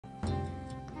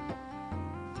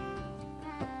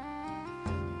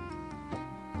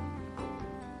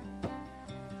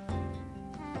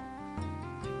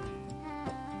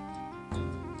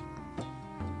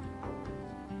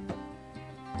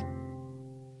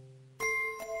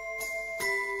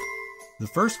The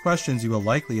first questions you will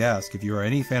likely ask if you are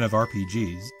any fan of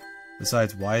RPGs,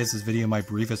 besides why is this video my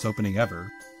briefest opening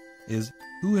ever, is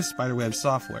who is Spiderweb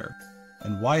Software,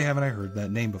 and why haven't I heard that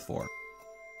name before?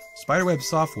 Spiderweb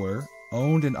Software,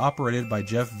 owned and operated by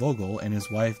Jeff Vogel and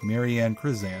his wife Marianne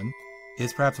Krizsan,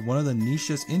 is perhaps one of the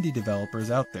nichest indie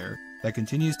developers out there that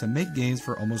continues to make games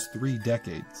for almost 3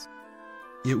 decades.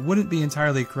 It wouldn't be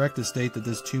entirely correct to state that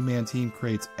this two-man team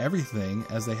creates everything,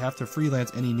 as they have to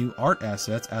freelance any new art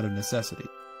assets out of necessity.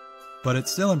 But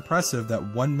it's still impressive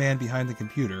that one man behind the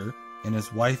computer and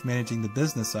his wife managing the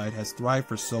business side has thrived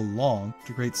for so long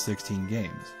to create 16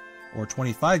 games, or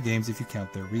 25 games if you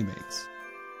count their remakes.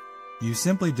 You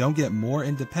simply don't get more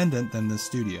independent than this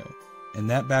studio, and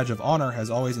that badge of honor has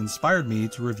always inspired me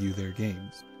to review their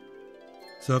games.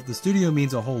 So if the studio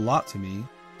means a whole lot to me,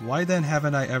 why then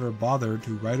haven't I ever bothered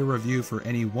to write a review for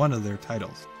any one of their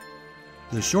titles?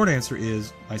 The short answer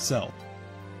is myself,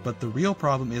 but the real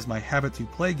problem is my habit to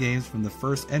play games from the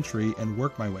first entry and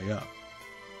work my way up.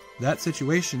 That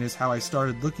situation is how I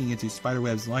started looking into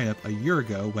Spiderweb's lineup a year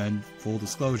ago when, full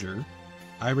disclosure,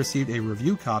 I received a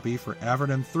review copy for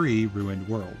Avernum 3 Ruined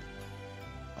World.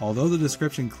 Although the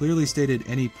description clearly stated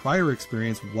any prior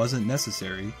experience wasn't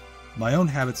necessary, my own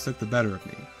habits took the better of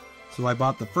me, so I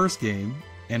bought the first game,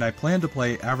 and I plan to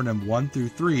play Avernum 1 through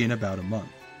 3 in about a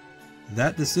month.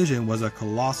 That decision was a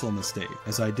colossal mistake,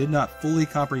 as I did not fully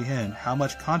comprehend how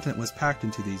much content was packed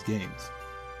into these games.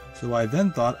 So I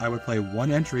then thought I would play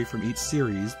one entry from each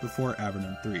series before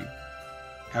Avernum 3.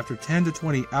 After 10 to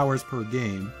 20 hours per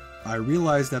game, I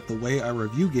realized that the way I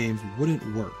review games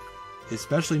wouldn't work,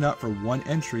 especially not for one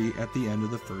entry at the end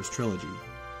of the first trilogy.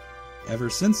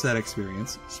 Ever since that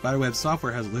experience, Spiderweb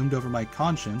Software has loomed over my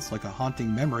conscience like a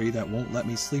haunting memory that won't let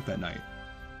me sleep at night.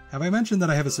 Have I mentioned that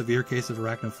I have a severe case of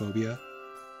arachnophobia?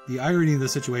 The irony of the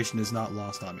situation is not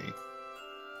lost on me.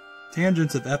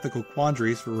 Tangents of ethical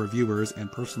quandaries for reviewers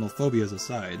and personal phobias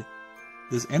aside,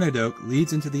 this anecdote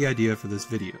leads into the idea for this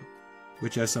video,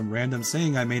 which, as some random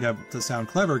saying I made up to sound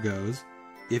clever goes,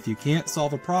 if you can't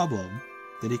solve a problem,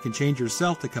 then you can change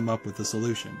yourself to come up with a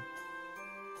solution.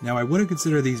 Now, I wouldn't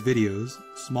consider these videos,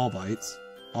 Schmal Bites,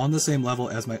 on the same level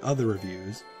as my other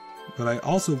reviews, but I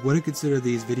also wouldn't consider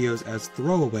these videos as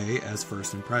throwaway as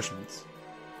first impressions.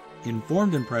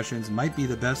 Informed impressions might be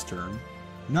the best term,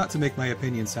 not to make my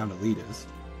opinion sound elitist,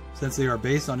 since they are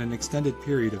based on an extended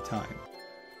period of time.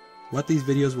 What these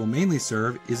videos will mainly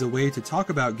serve is a way to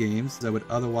talk about games that would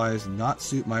otherwise not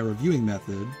suit my reviewing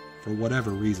method for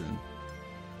whatever reason.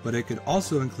 But it could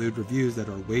also include reviews that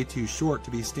are way too short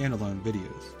to be standalone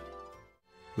videos.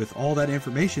 With all that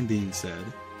information being said,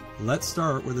 let's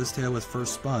start where this tale was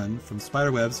first spun from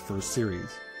Spiderweb's first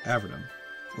series, Avernum,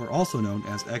 or also known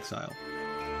as Exile.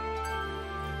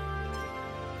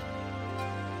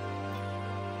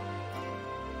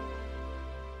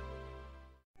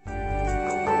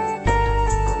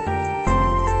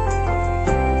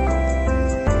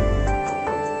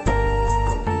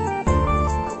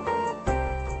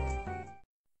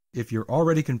 If you're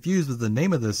already confused with the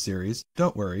name of this series,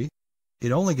 don't worry.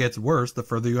 It only gets worse the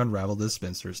further you unravel this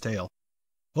spinster's tale.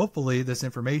 Hopefully, this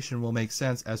information will make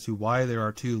sense as to why there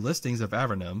are 2 listings of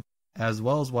Avernum, as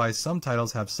well as why some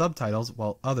titles have subtitles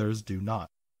while others do not.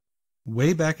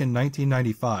 Way back in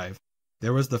 1995,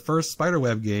 there was the first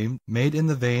Spiderweb game made in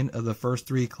the vein of the first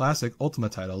 3 classic Ultima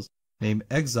titles, named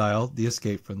Exile: The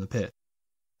Escape from the Pit.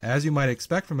 As you might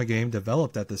expect from a game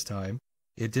developed at this time,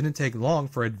 it didn't take long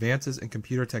for advances in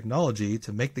computer technology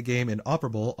to make the game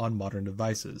inoperable on modern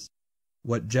devices.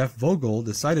 What Jeff Vogel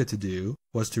decided to do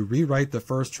was to rewrite the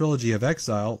first trilogy of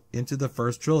Exile into the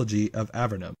first trilogy of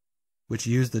Avernum, which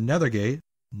used the Nethergate,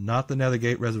 not the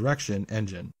Nethergate Resurrection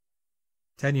engine.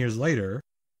 10 years later,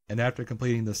 and after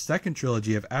completing the second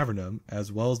trilogy of Avernum as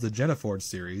well as the Geneforge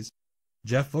series,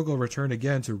 Jeff Vogel returned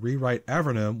again to rewrite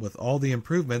Avernum with all the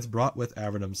improvements brought with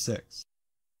Avernum 6.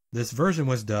 This version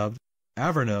was dubbed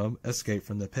Avernum: Escape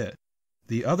from the Pit.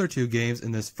 The other 2 games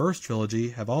in this first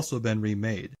trilogy have also been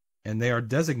remade, and they are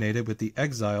designated with the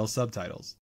Exile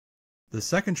subtitles. The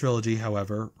second trilogy,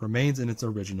 however, remains in its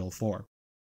original form.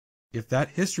 If that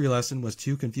history lesson was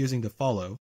too confusing to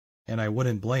follow, and I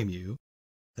wouldn't blame you,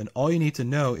 then all you need to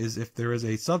know is if there is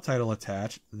a subtitle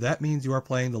attached, that means you are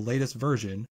playing the latest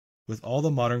version with all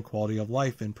the modern quality of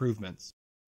life improvements.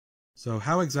 So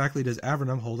how exactly does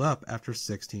Avernum hold up after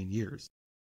 16 years?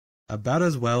 About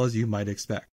as well as you might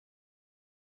expect.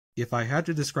 If I had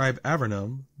to describe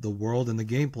Avernum, the world and the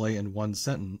gameplay in one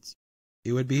sentence,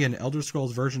 it would be an Elder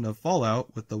Scrolls version of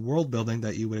Fallout with the world building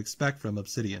that you would expect from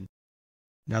Obsidian.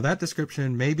 Now that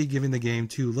description may be giving the game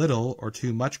too little or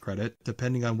too much credit,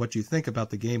 depending on what you think about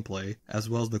the gameplay, as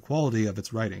well as the quality of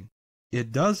its writing.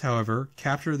 It does, however,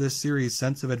 capture this series'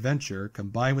 sense of adventure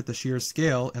combined with the sheer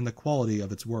scale and the quality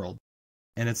of its world.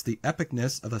 And it's the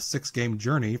epicness of a 6-game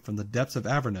journey from the depths of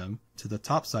Avernum to the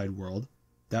topside world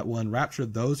that will enrapture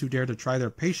those who dare to try their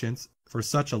patience for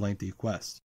such a lengthy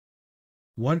quest.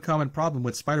 One common problem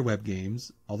with Spiderweb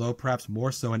games, although perhaps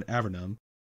more so in Avernum,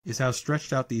 is how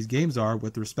stretched out these games are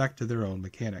with respect to their own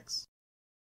mechanics.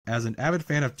 As an avid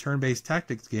fan of turn-based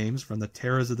tactics games from the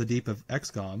Terrors of the Deep of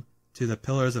XCOM to the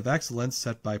Pillars of Excellence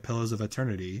set by Pillars of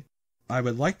Eternity, I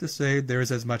would like to say there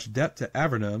is as much depth to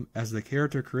Avernum as the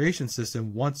character creation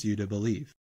system wants you to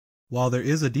believe. While there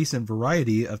is a decent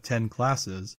variety of 10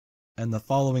 classes, and the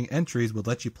following entries would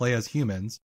let you play as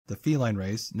humans, the feline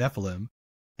race, Nephilim,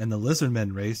 and the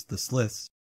lizardmen race, the Sliths,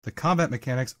 the combat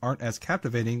mechanics aren't as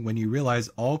captivating when you realize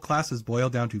all classes boil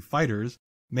down to fighters,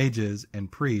 mages,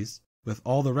 and priests, with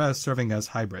all the rest serving as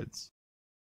hybrids.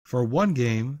 For one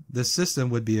game, this system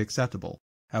would be acceptable.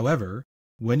 However,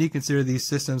 when you consider these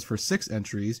systems for 6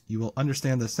 entries, you will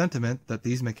understand the sentiment that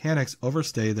these mechanics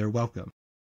overstay their welcome.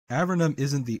 Avernum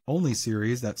isn't the only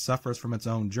series that suffers from its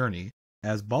own journey,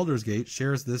 as Baldur's Gate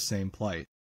shares this same plight,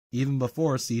 even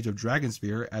before Siege of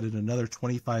Dragonspear added another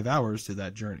 25 hours to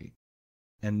that journey.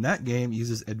 And that game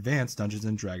uses advanced Dungeons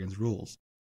 & Dragons rules.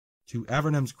 To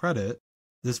Avernum's credit,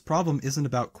 this problem isn't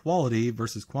about quality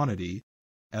versus quantity,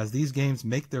 as these games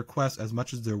make their quest as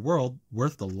much as their world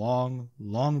worth the long,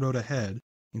 long road ahead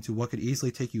into what could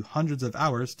easily take you hundreds of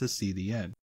hours to see the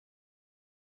end.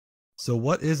 So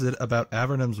what is it about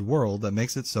Avernum's world that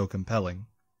makes it so compelling?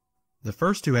 The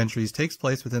first 2 entries takes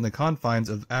place within the confines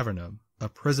of Avernum, a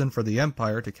prison for the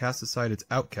Empire to cast aside its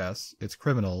outcasts, its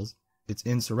criminals, its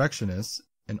insurrectionists,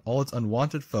 and all its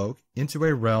unwanted folk into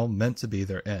a realm meant to be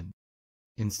their end.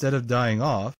 Instead of dying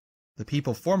off, the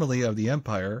people formerly of the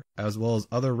Empire, as well as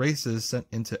other races sent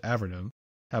into Avernum,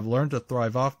 have learned to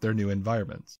thrive off their new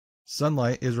environments.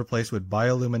 Sunlight is replaced with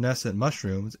bioluminescent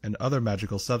mushrooms and other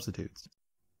magical substitutes.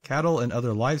 Cattle and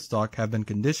other livestock have been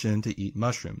conditioned to eat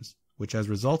mushrooms, which has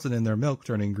resulted in their milk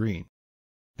turning green.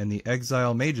 And the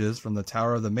exile mages from the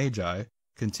Tower of the Magi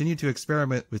continue to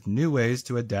experiment with new ways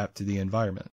to adapt to the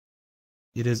environment.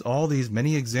 It is all these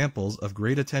many examples of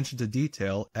great attention to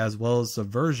detail as well as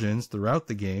subversions throughout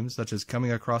the game, such as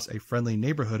coming across a friendly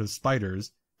neighborhood of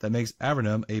spiders, that makes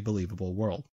Avernum a believable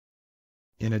world.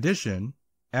 In addition,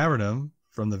 Avernum,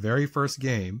 from the very first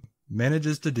game,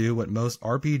 manages to do what most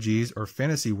RPGs or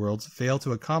fantasy worlds fail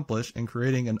to accomplish in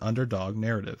creating an underdog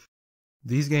narrative.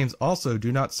 These games also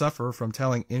do not suffer from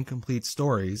telling incomplete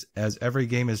stories, as every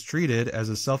game is treated as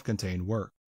a self-contained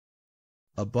work.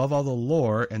 Above all the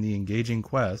lore and the engaging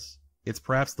quests, it's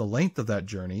perhaps the length of that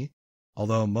journey,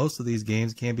 although most of these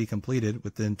games can be completed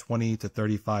within 20 to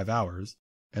 35 hours,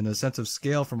 and the sense of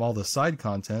scale from all the side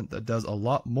content that does a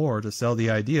lot more to sell the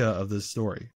idea of this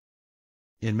story.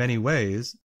 In many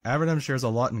ways, Avernum shares a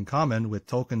lot in common with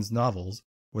Tolkien's novels,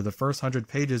 where the first 100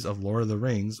 pages of Lord of the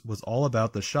Rings was all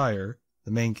about the Shire,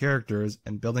 the main characters,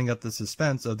 and building up the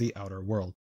suspense of the outer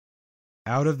world.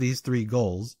 Out of these 3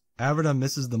 goals, Avernum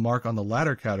misses the mark on the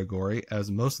latter category, as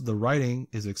most of the writing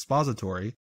is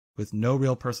expository, with no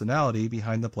real personality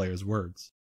behind the player's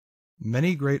words.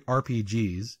 Many great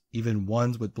RPGs, even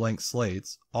ones with blank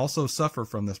slates, also suffer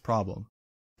from this problem,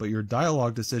 but your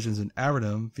dialogue decisions in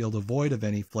Avernum feel devoid of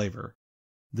any flavor.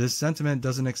 This sentiment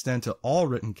doesn't extend to all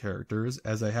written characters,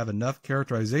 as they have enough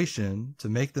characterization to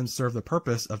make them serve the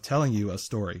purpose of telling you a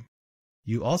story.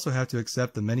 You also have to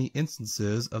accept the many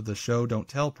instances of the show don't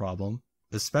tell problem,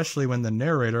 especially when the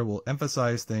narrator will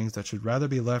emphasize things that should rather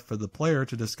be left for the player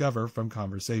to discover from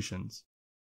conversations.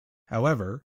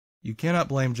 However, you cannot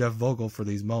blame Jeff Vogel for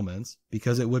these moments,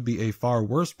 because it would be a far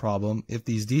worse problem if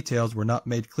these details were not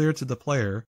made clear to the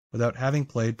player without having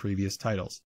played previous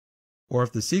titles, or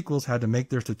if the sequels had to make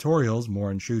their tutorials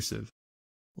more intrusive.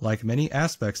 Like many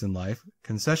aspects in life,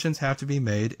 concessions have to be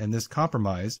made, and this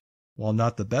compromise, while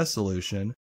not the best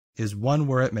solution, is one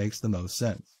where it makes the most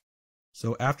sense.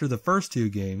 So after the first 2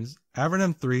 games,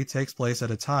 Avernum 3 takes place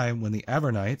at a time when the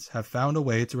Avernites have found a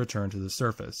way to return to the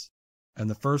surface, and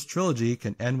the first trilogy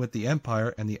can end with the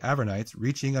Empire and the Avernites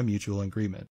reaching a mutual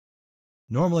agreement.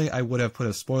 Normally I would have put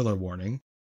a spoiler warning,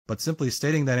 but simply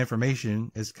stating that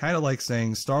information is kinda like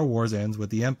saying Star Wars ends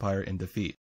with the Empire in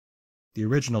defeat. The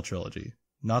original trilogy,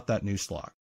 not that new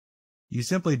schlock. You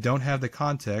simply don't have the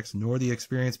context nor the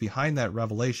experience behind that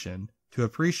revelation to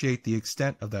appreciate the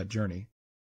extent of that journey.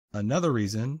 Another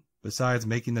reason, besides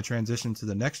making the transition to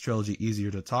the next trilogy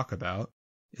easier to talk about,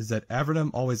 is that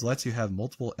Avernum always lets you have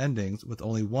multiple endings with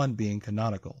only one being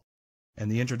canonical,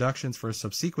 and the introductions for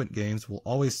subsequent games will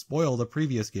always spoil the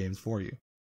previous games for you.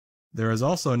 There is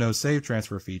also no save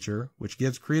transfer feature, which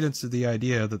gives credence to the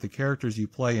idea that the characters you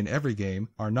play in every game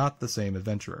are not the same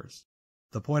adventurers.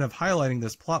 The point of highlighting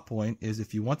this plot point is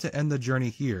if you want to end the journey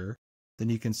here, then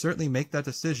you can certainly make that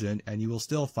decision and you will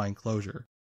still find closure,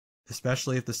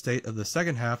 especially if the state of the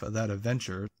second half of that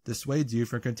adventure dissuades you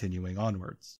from continuing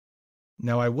onwards.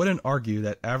 Now, I wouldn't argue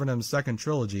that Avernum's second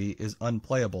trilogy is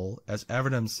unplayable, as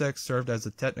Avernum 6 served as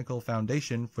the technical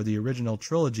foundation for the original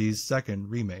trilogy's second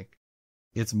remake.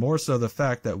 It's more so the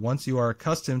fact that once you are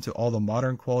accustomed to all the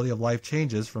modern quality of life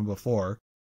changes from before,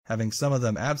 having some of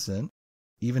them absent,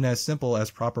 even as simple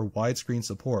as proper widescreen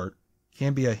support,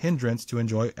 can be a hindrance to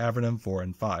enjoy Avernum 4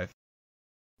 and 5.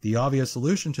 The obvious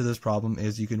solution to this problem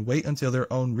is you can wait until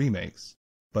their own remakes,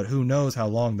 but who knows how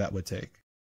long that would take.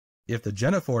 If the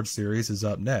Geneforge series is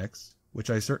up next, which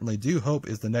I certainly do hope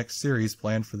is the next series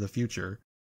planned for the future,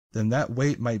 then that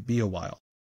wait might be a while,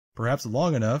 perhaps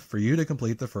long enough for you to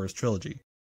complete the first trilogy.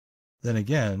 Then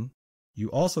again, you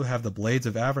also have the Blades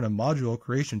of Avernum module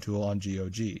creation tool on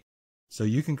GOG, so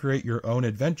you can create your own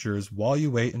adventures while you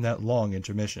wait in that long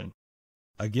intermission.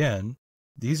 Again,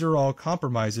 these are all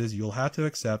compromises you'll have to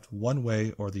accept one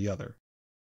way or the other.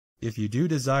 If you do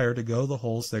desire to go the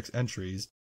whole 6 entries,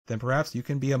 then perhaps you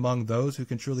can be among those who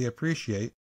can truly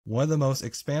appreciate one of the most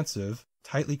expansive,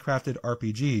 tightly crafted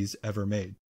RPGs ever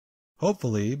made.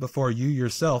 Hopefully, before you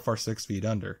yourself are 6 feet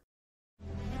under.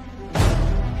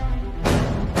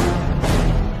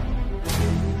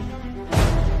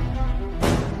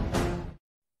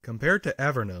 Compared to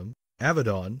Avernum,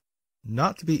 Avedon,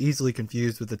 not to be easily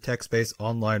confused with the text-based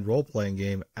online role-playing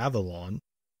game Avalon,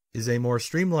 is a more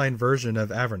streamlined version of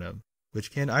Avernum,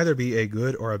 which can either be a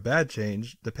good or a bad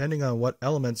change depending on what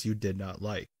elements you did not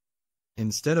like.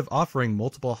 Instead of offering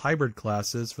multiple hybrid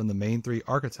classes from the main 3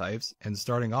 archetypes and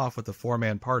starting off with a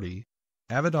 4-man party,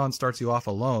 Avedon starts you off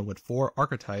alone with 4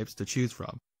 archetypes to choose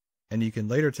from, and you can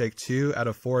later take 2 out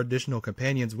of 4 additional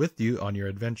companions with you on your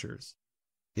adventures.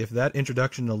 If that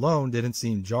introduction alone didn't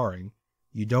seem jarring,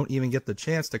 you don't even get the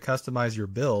chance to customize your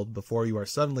build before you are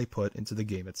suddenly put into the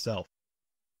game itself.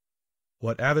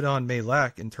 What Avedon may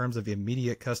lack in terms of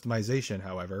immediate customization,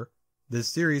 however,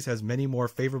 this series has many more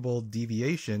favorable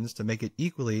deviations to make it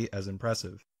equally as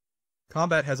impressive.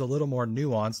 Combat has a little more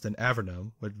nuance than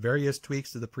Avernum, with various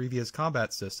tweaks to the previous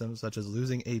combat system, such as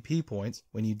losing AP points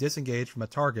when you disengage from a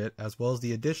target, as well as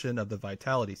the addition of the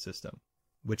Vitality system,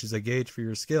 which is a gauge for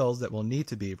your skills that will need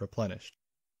to be replenished.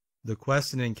 The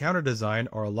quest and encounter design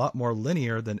are a lot more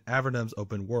linear than Avernum's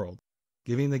open world,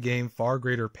 giving the game far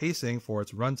greater pacing for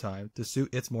its runtime to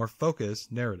suit its more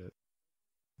focused narrative.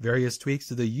 Various tweaks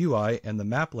to the UI and the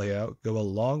map layout go a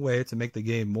long way to make the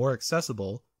game more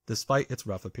accessible despite its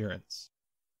rough appearance.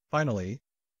 Finally,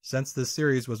 since this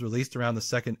series was released around the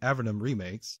second Avernum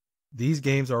remakes, these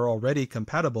games are already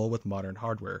compatible with modern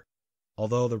hardware,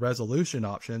 although the resolution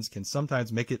options can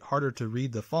sometimes make it harder to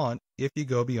read the font if you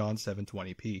go beyond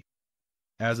 720p.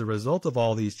 As a result of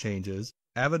all these changes,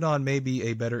 Avedon may be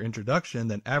a better introduction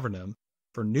than Avernum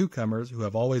for newcomers who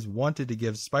have always wanted to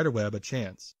give Spiderweb a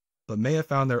chance, but may have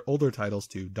found their older titles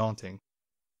too daunting.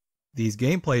 These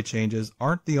gameplay changes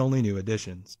aren't the only new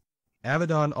additions.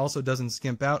 Avedon also doesn't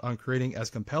skimp out on creating as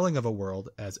compelling of a world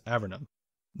as Avernum.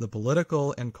 The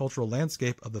political and cultural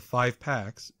landscape of the 5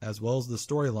 packs, as well as the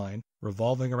storyline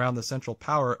revolving around the central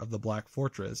power of the Black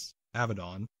Fortress,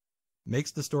 Avedon,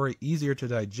 makes the story easier to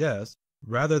digest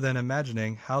rather than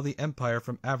imagining how the Empire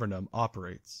from Avernum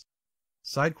operates.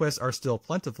 Side quests are still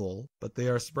plentiful, but they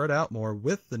are spread out more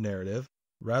with the narrative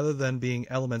rather than being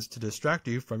elements to distract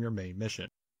you from your main mission.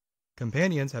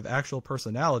 Companions have actual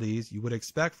personalities you would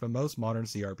expect from most modern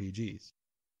CRPGs.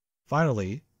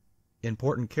 Finally,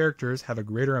 important characters have a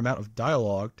greater amount of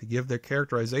dialogue to give their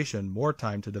characterization more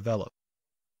time to develop.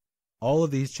 All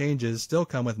of these changes still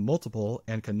come with multiple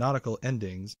and canonical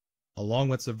endings, along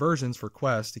with subversions for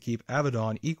quests to keep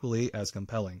Avedon equally as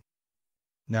compelling.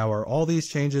 Now, are all these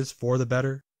changes for the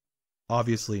better?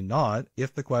 Obviously not,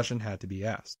 if the question had to be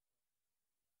asked.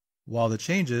 While the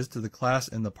changes to the class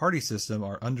and the party system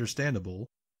are understandable,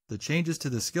 the changes to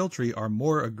the skill tree are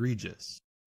more egregious.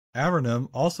 Avernum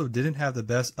also didn't have the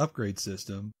best upgrade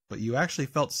system, but you actually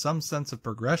felt some sense of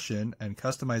progression and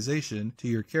customization to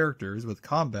your characters with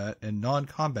combat and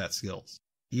non-combat skills,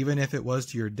 even if it was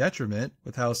to your detriment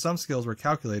with how some skills were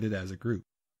calculated as a group.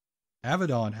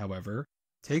 Avedon, however,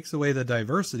 takes away the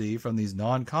diversity from these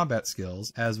non-combat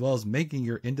skills, as well as making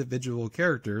your individual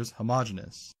characters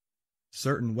homogeneous.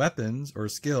 Certain weapons or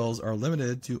skills are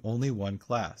limited to only one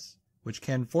class, which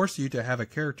can force you to have a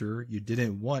character you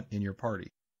didn't want in your party.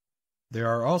 There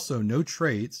are also no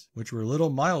traits, which were little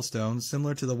milestones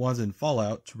similar to the ones in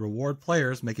Fallout to reward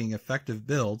players making effective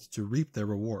builds to reap their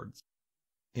rewards.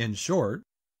 In short,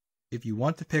 if you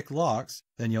want to pick locks,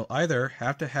 then you'll either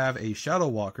have to have a Shadow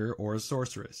Walker or a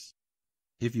Sorceress.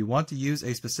 If you want to use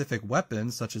a specific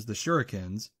weapon such as the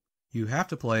shurikens, you have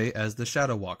to play as the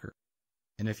Shadow Walker.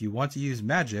 And if you want to use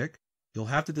magic, you'll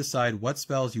have to decide what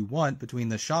spells you want between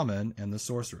the Shaman and the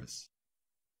Sorceress.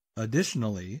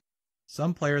 Additionally,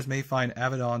 some players may find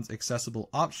Abaddon's accessible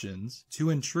options too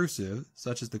intrusive,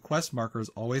 such as the quest markers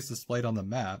always displayed on the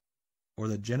map, or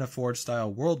the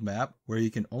Jenniforge-style world map where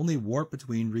you can only warp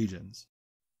between regions.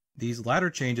 These latter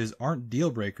changes aren't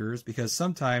deal-breakers because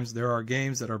sometimes there are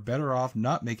games that are better off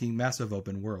not making massive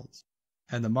open worlds,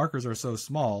 and the markers are so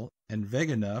small and vague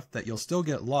enough that you'll still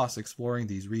get lost exploring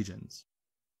these regions.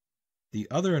 The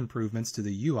other improvements to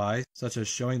the UI, such as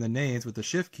showing the names with the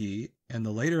shift key, and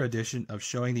the later addition of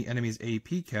showing the enemy's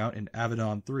AP count in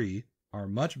Abaddon 3, are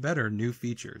much better new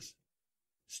features.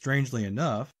 Strangely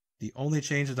enough, the only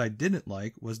change that I didn't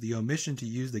like was the omission to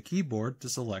use the keyboard to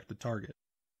select a target.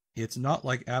 It's not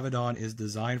like Abaddon is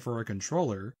designed for a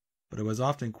controller, but it was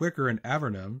often quicker in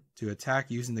Avernum to attack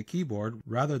using the keyboard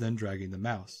rather than dragging the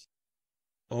mouse.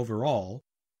 Overall,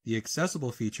 the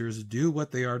accessible features do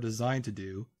what they are designed to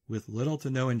do, with little to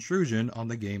no intrusion on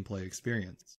the gameplay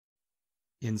experience.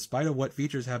 In spite of what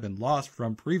features have been lost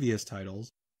from previous titles,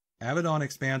 Abaddon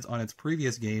expands on its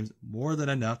previous games more than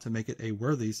enough to make it a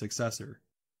worthy successor.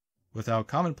 With how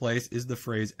commonplace is the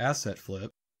phrase asset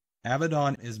flip,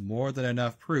 Abaddon is more than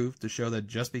enough proof to show that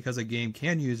just because a game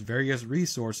can use various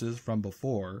resources from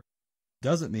before,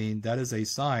 doesn't mean that is a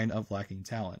sign of lacking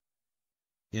talent.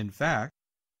 In fact,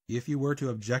 if you were to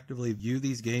objectively view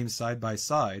these games side by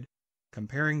side,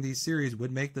 comparing these series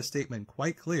would make the statement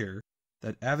quite clear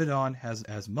that Abaddon has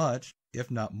as much,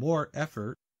 if not more,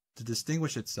 effort to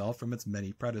distinguish itself from its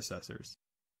many predecessors.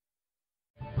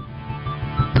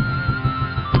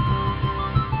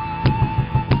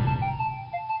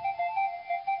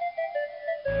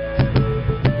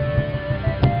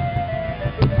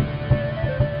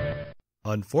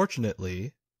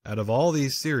 Unfortunately, out of all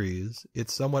these series,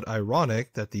 it's somewhat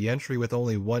ironic that the entry with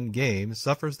only one game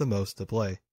suffers the most to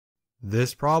play.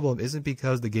 This problem isn't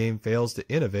because the game fails to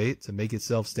innovate to make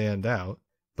itself stand out,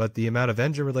 but the amount of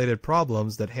engine-related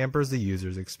problems that hampers the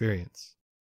user's experience.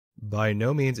 By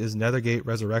no means is Nethergate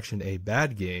Resurrection a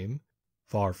bad game,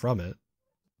 far from it,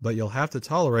 but you'll have to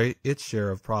tolerate its share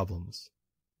of problems.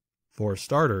 For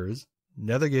starters,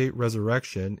 Nethergate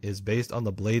Resurrection is based on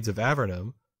the Blades of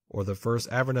Avernum, or the first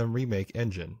Avernum remake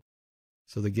engine,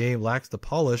 so the game lacks the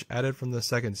polish added from the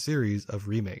second series of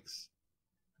remakes.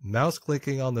 Mouse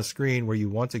clicking on the screen where you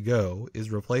want to go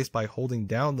is replaced by holding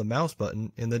down the mouse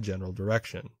button in the general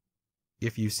direction.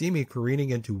 If you see me careening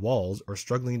into walls or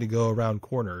struggling to go around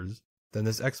corners, then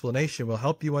this explanation will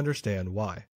help you understand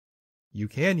why. You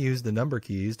can use the number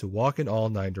keys to walk in all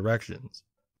 9 directions,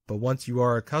 but once you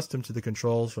are accustomed to the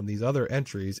controls from these other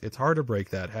entries, it's hard to break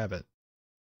that habit.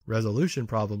 Resolution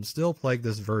problems still plague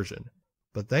this version,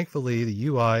 but thankfully the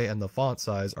UI and the font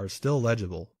size are still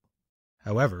legible.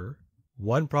 However,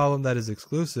 one problem that is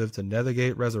exclusive to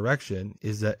Nethergate Resurrection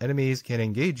is that enemies can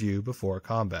engage you before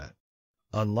combat.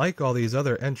 Unlike all these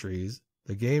other entries,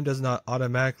 the game does not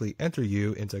automatically enter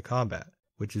you into combat,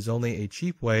 which is only a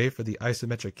cheap way for the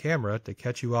isometric camera to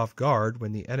catch you off guard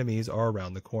when the enemies are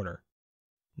around the corner.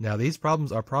 Now these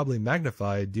problems are probably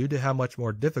magnified due to how much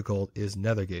more difficult is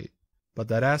Nethergate, but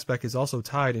that aspect is also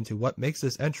tied into what makes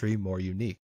this entry more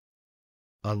unique.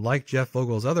 Unlike Jeff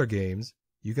Vogel's other games,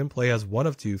 you can play as one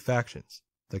of 2 factions,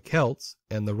 the Celts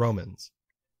and the Romans,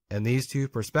 and these 2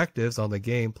 perspectives on the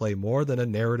game play more than a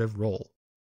narrative role.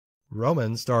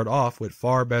 Romans start off with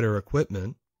far better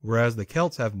equipment, whereas the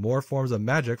Celts have more forms of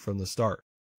magic from the start,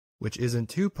 which isn't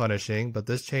too punishing, but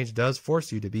this change does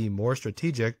force you to be more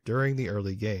strategic during the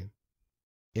early game.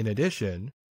 In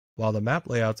addition, while the map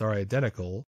layouts are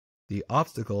identical, the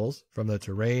obstacles from the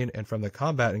terrain and from the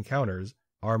combat encounters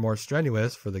are more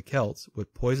strenuous for the Celts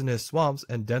with poisonous swamps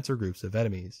and denser groups of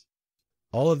enemies.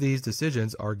 All of these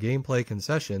decisions are gameplay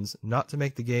concessions not to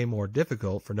make the game more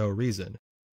difficult for no reason,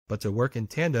 but to work in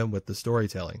tandem with the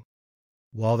storytelling.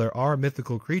 While there are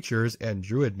mythical creatures and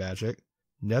druid magic,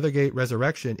 Nethergate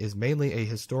Resurrection is mainly a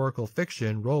historical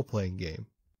fiction role-playing game.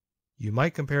 You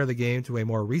might compare the game to a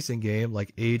more recent game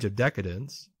like Age of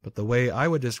Decadence, but the way I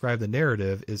would describe the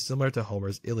narrative is similar to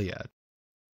Homer's Iliad.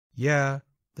 Yeah,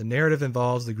 the narrative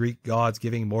involves the Greek gods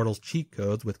giving mortals cheat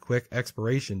codes with quick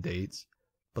expiration dates,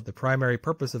 but the primary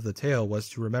purpose of the tale was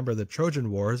to remember the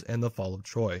Trojan Wars and the fall of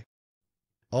Troy.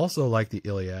 Also like the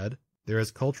Iliad, there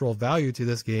is cultural value to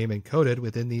this game encoded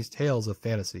within these tales of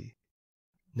fantasy.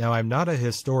 Now, I'm not a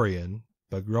historian,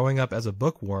 but growing up as a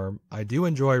bookworm, I do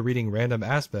enjoy reading random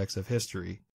aspects of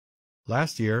history.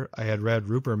 Last year, I had read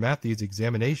Rupert Matthews'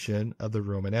 examination of the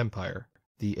Roman Empire,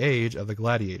 the age of the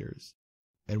gladiators.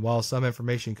 And while some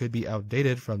information could be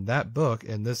outdated from that book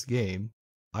in this game,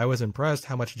 I was impressed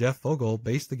how much Jeff Vogel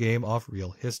based the game off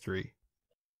real history.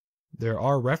 There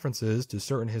are references to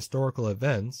certain historical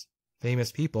events,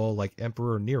 famous people like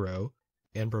Emperor Nero,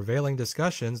 and prevailing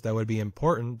discussions that would be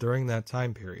important during that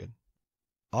time period.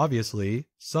 Obviously,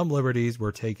 some liberties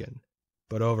were taken,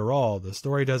 but overall, the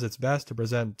story does its best to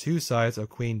present two sides of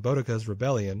Queen Boudica's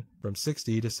rebellion from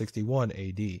 60 to 61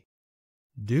 AD.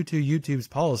 Due to YouTube's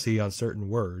policy on certain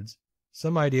words,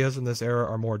 some ideas from this era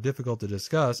are more difficult to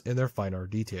discuss in their finer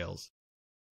details.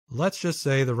 Let's just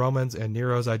say the Romans and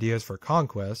Nero's ideas for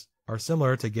conquest are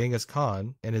similar to Genghis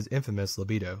Khan and his infamous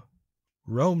libido.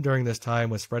 Rome during this time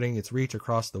was spreading its reach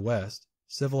across the West,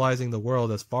 civilizing the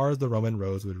world as far as the Roman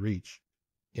roads would reach.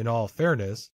 In all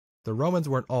fairness, the Romans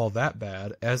weren't all that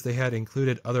bad, as they had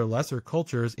included other lesser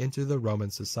cultures into the Roman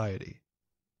society.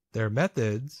 Their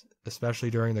methods,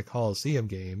 especially during the Colosseum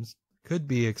games, could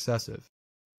be excessive.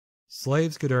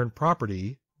 Slaves could earn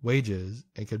property, wages,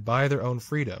 and could buy their own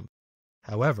freedom.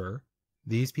 However,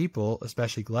 these people,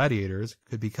 especially gladiators,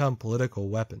 could become political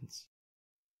weapons.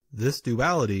 This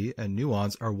duality and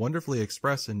nuance are wonderfully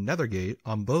expressed in Nethergate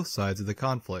on both sides of the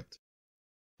conflict.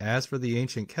 As for the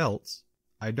ancient Celts,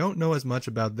 I don't know as much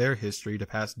about their history to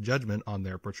pass judgment on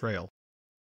their portrayal.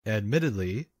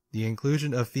 Admittedly, the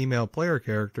inclusion of female player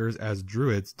characters as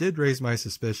druids did raise my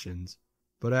suspicions,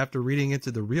 but after reading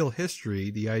into the real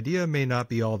history, the idea may not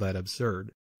be all that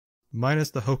absurd, minus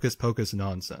the hocus-pocus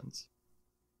nonsense.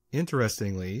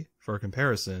 Interestingly, for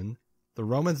comparison, the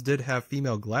Romans did have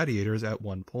female gladiators at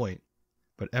one point,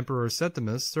 but Emperor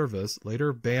Septimus Servus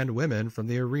later banned women from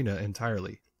the arena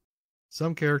entirely.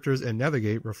 Some characters in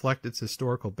Nethergate reflect its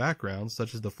historical background,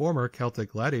 such as the former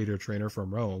Celtic gladiator trainer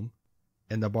from Rome,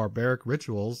 and the barbaric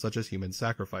rituals such as human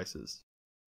sacrifices.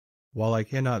 While I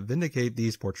cannot vindicate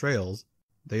these portrayals,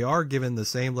 they are given the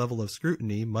same level of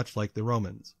scrutiny much like the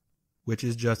Romans, which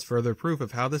is just further proof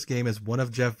of how this game is one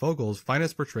of Jeff Vogel's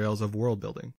finest portrayals of world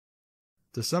building.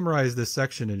 To summarize this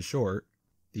section in short,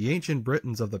 the ancient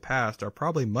Britons of the past are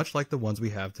probably much like the ones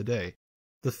we have today,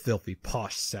 the filthy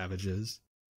posh savages.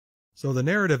 So the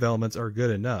narrative elements are good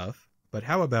enough, but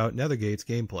how about Nethergate's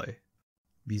gameplay?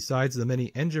 Besides the many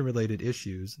engine-related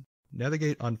issues,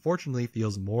 Nethergate unfortunately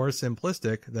feels more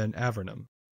simplistic than Avernum.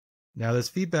 Now this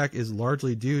feedback is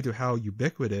largely due to how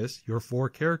ubiquitous your four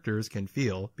characters can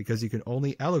feel because you can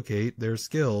only allocate their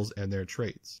skills and their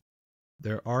traits.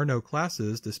 There are no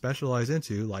classes to specialize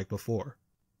into like before,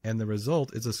 and the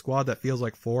result is a squad that feels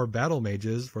like 4 battle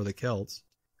mages for the Celts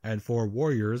and 4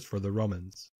 warriors for the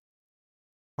Romans.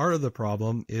 Part of the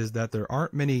problem is that there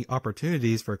aren't many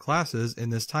opportunities for classes in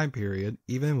this time period,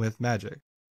 even with magic.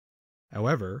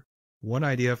 However, one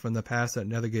idea from the past that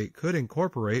Nethergate could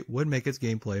incorporate would make its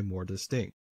gameplay more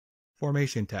distinct: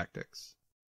 formation tactics.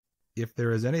 If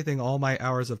there is anything all my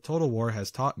hours of Total War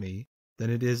has taught me, then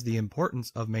it is the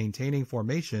importance of maintaining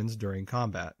formations during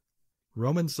combat.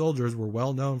 Roman soldiers were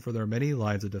well known for their many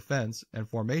lines of defense and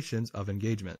formations of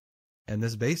engagement, and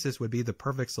this basis would be the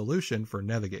perfect solution for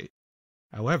Nethergate.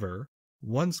 However,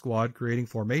 one squad creating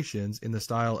formations in the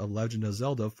style of Legend of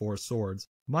Zelda 4 Swords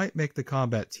might make the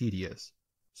combat tedious,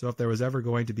 so if there was ever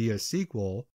going to be a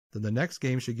sequel, then the next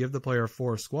game should give the player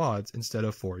 4 squads instead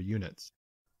of 4 units.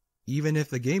 Even if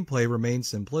the gameplay remains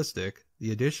simplistic,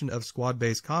 the addition of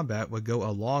squad-based combat would go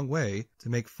a long way to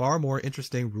make far more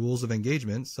interesting rules of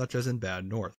engagement such as in Bad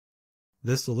North.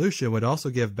 This solution would also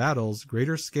give battles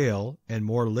greater scale and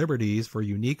more liberties for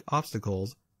unique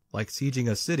obstacles like sieging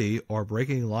a city or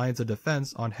breaking lines of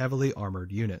defense on heavily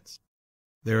armored units.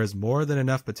 There is more than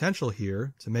enough potential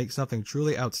here to make something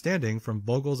truly outstanding from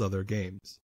Vogel's other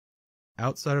games.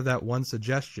 Outside of that one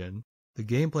suggestion, the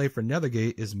gameplay for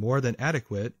Nethergate is more than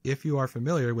adequate if you are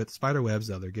familiar with Spiderweb's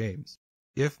other games,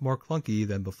 if more clunky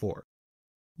than before.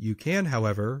 You can,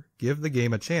 however, give the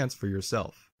game a chance for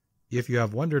yourself. If you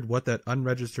have wondered what that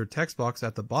unregistered text box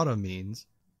at the bottom means,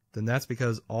 then that's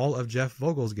because all of Jeff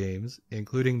Vogel's games,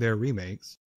 including their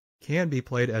remakes, can be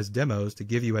played as demos to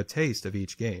give you a taste of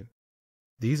each game.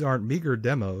 These aren't meager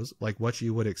demos like what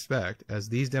you would expect, as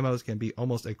these demos can be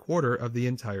almost a quarter of the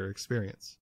entire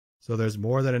experience. So there's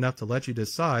more than enough to let you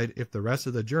decide if the rest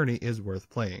of the journey is worth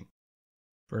playing.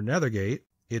 For Nethergate,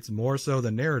 it's more so the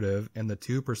narrative and the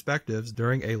 2 perspectives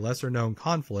during a lesser-known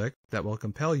conflict that will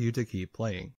compel you to keep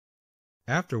playing.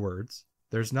 Afterwards,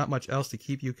 there's not much else to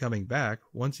keep you coming back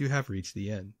once you have reached the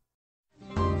end.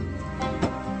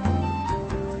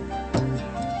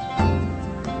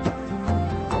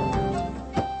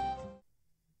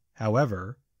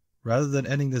 However, rather than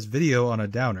ending this video on a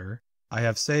downer, I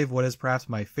have saved what is perhaps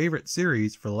my favorite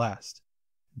series for last.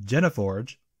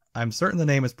 Geneforge. I'm certain the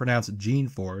name is pronounced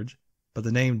Geneforge, but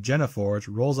the name Geneforge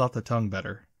rolls off the tongue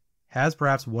better. Has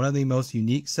perhaps one of the most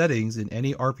unique settings in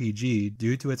any RPG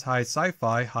due to its high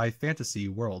sci-fi, high fantasy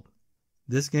world.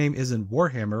 This game isn't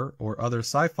Warhammer or other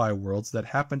sci-fi worlds that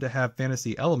happen to have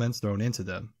fantasy elements thrown into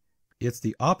them. It's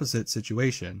the opposite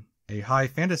situation, a high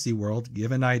fantasy world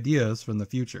given ideas from the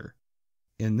future.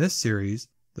 In this series,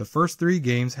 the first 3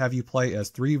 games have you play as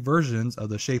 3 versions of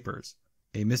the Shapers,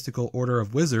 a mystical order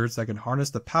of wizards that can harness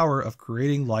the power of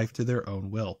creating life to their own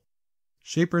will.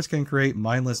 Shapers can create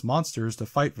mindless monsters to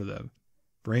fight for them,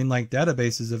 brain-like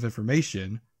databases of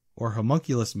information, or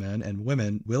homunculus men and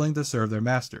women willing to serve their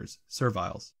masters,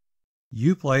 serviles.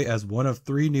 You play as one of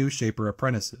 3 new Shaper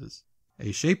apprentices,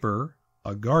 a Shaper,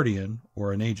 a Guardian,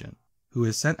 or an Agent, who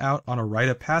is sent out on a rite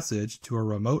of passage to a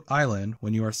remote island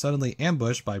when you are suddenly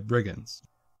ambushed by brigands.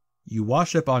 You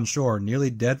wash up on shore nearly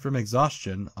dead from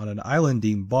exhaustion on an island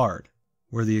deemed barred,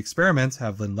 where the experiments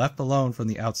have been left alone from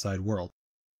the outside world.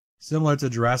 Similar to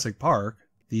Jurassic Park,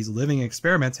 these living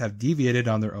experiments have deviated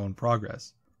on their own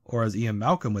progress, or as Ian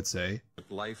Malcolm would say,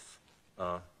 life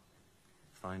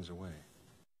finds a way.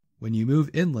 When you move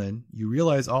inland, you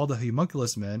realize all the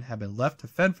homunculus men have been left to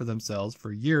fend for themselves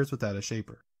for years without a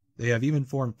Shaper. They have even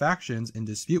formed factions in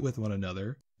dispute with one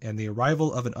another, and the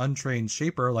arrival of an untrained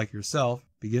Shaper like yourself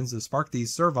begins to spark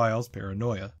these serviles'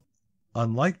 paranoia.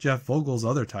 Unlike Jeff Vogel's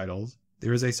other titles,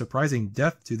 there is a surprising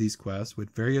depth to these quests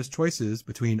with various choices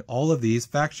between all of these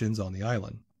factions on the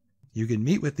island. You can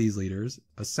meet with these leaders,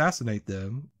 assassinate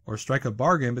them, or strike a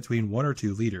bargain between 1 or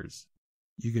 2 leaders.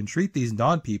 You can treat these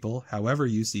non-people however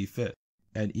you see fit,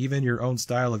 and even your own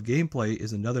style of gameplay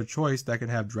is another choice that can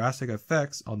have drastic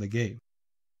effects on the game.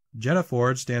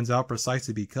 Geneforge stands out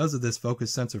precisely because of this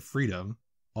focused sense of freedom,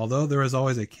 although there is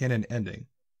always a canon ending.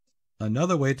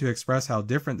 Another way to express how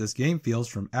different this game feels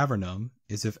from Avernum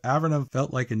is if Avernum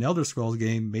felt like an Elder Scrolls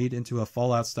game made into a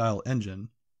Fallout-style engine,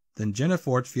 then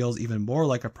Geneforge feels even more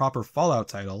like a proper Fallout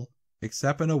title,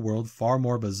 except in a world far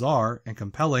more bizarre and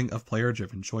compelling of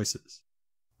player-driven choices.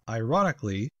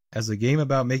 Ironically, as a game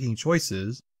about making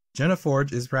choices,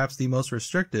 Geneforge is perhaps the most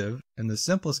restrictive and the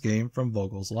simplest game from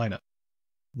Vogel's lineup.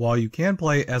 While you can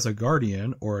play as a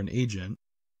Guardian or an Agent,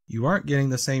 you aren't getting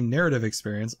the same narrative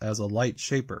experience as a light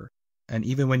Shaper, and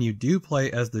even when you do play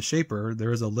as the Shaper,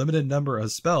 there is a limited number of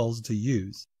spells to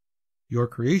use. Your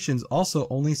creations also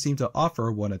only seem to offer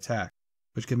 1 attack,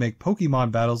 which can make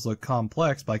Pokemon battles look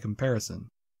complex by comparison.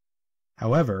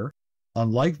 However,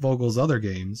 unlike Vogel's other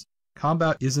games,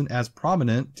 combat isn't as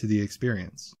prominent to the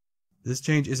experience. This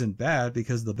change isn't bad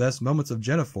because the best moments of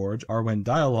Geneforge are when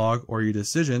dialogue or your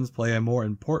decisions play a more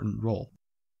important role.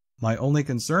 My only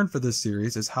concern for this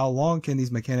series is how long can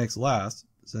these mechanics last,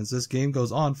 since this game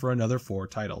goes on for another 4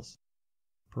 titles.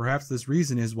 Perhaps this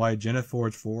reason is why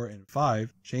Geneforge 4 and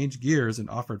 5 changed gears and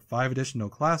offered 5 additional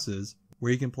classes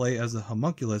where you can play as the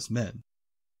homunculus men.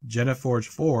 Geneforge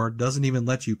 4 doesn't even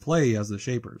let you play as the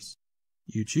Shapers.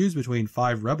 You choose between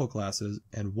 5 rebel classes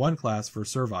and 1 class for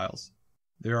serviles.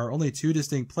 There are only 2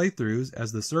 distinct playthroughs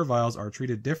as the serviles are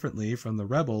treated differently from the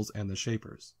rebels and the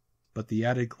Shapers, but the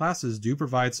added classes do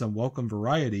provide some welcome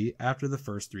variety after the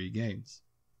first 3 games.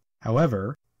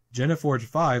 However, Geneforge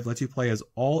 5 lets you play as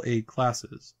all 8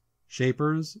 classes,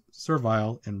 Shapers,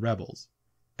 Servile, and Rebels,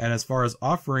 and as far as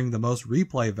offering the most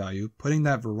replay value, putting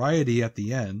that variety at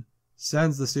the end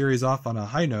sends the series off on a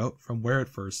high note from where it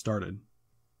first started.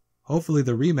 Hopefully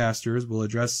the remasters will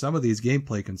address some of these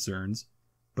gameplay concerns,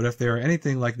 but if they are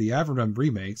anything like the Avernum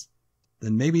remakes,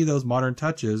 then maybe those modern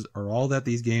touches are all that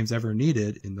these games ever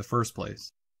needed in the first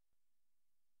place.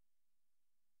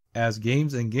 As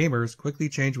games and gamers quickly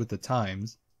change with the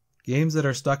times, games that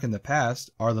are stuck in the past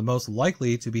are the most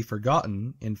likely to be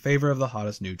forgotten in favor of the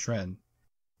hottest new trend.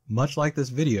 Much like this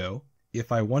video,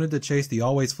 if I wanted to chase the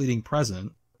always fleeting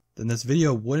present, then this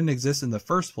video wouldn't exist in the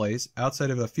first place outside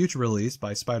of a future release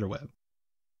by Spiderweb.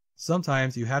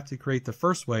 Sometimes you have to create the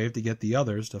first wave to get the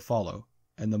others to follow,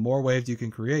 and the more waves you can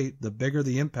create, the bigger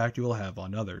the impact you will have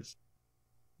on others.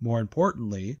 More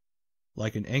importantly,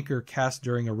 like an anchor cast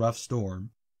during a rough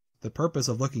storm, the purpose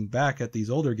of looking back at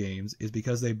these older games is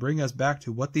because they bring us back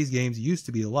to what these games used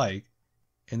to be like,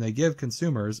 and they give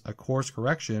consumers a course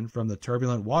correction from the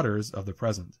turbulent waters of the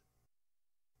present.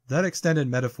 That extended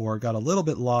metaphor got a little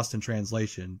bit lost in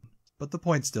translation, but the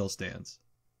point still stands.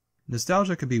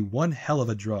 Nostalgia can be one hell of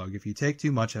a drug if you take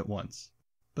too much at once,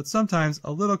 but sometimes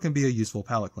a little can be a useful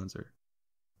palate cleanser.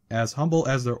 As humble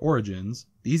as their origins,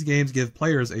 these games give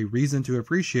players a reason to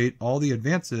appreciate all the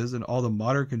advances and all the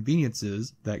modern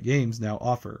conveniences that games now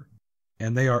offer,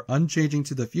 and they are unchanging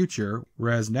to the future,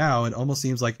 whereas now it almost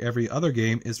seems like every other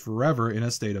game is forever in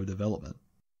a state of development.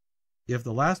 If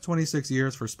the last 26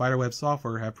 years for Spiderweb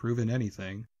Software have proven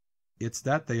anything, it's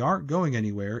that they aren't going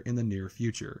anywhere in the near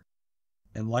future.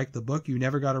 And like the book you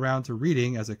never got around to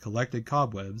reading as it collected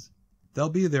cobwebs, they'll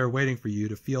be there waiting for you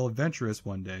to feel adventurous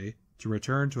one day to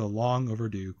return to a long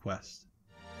overdue quest.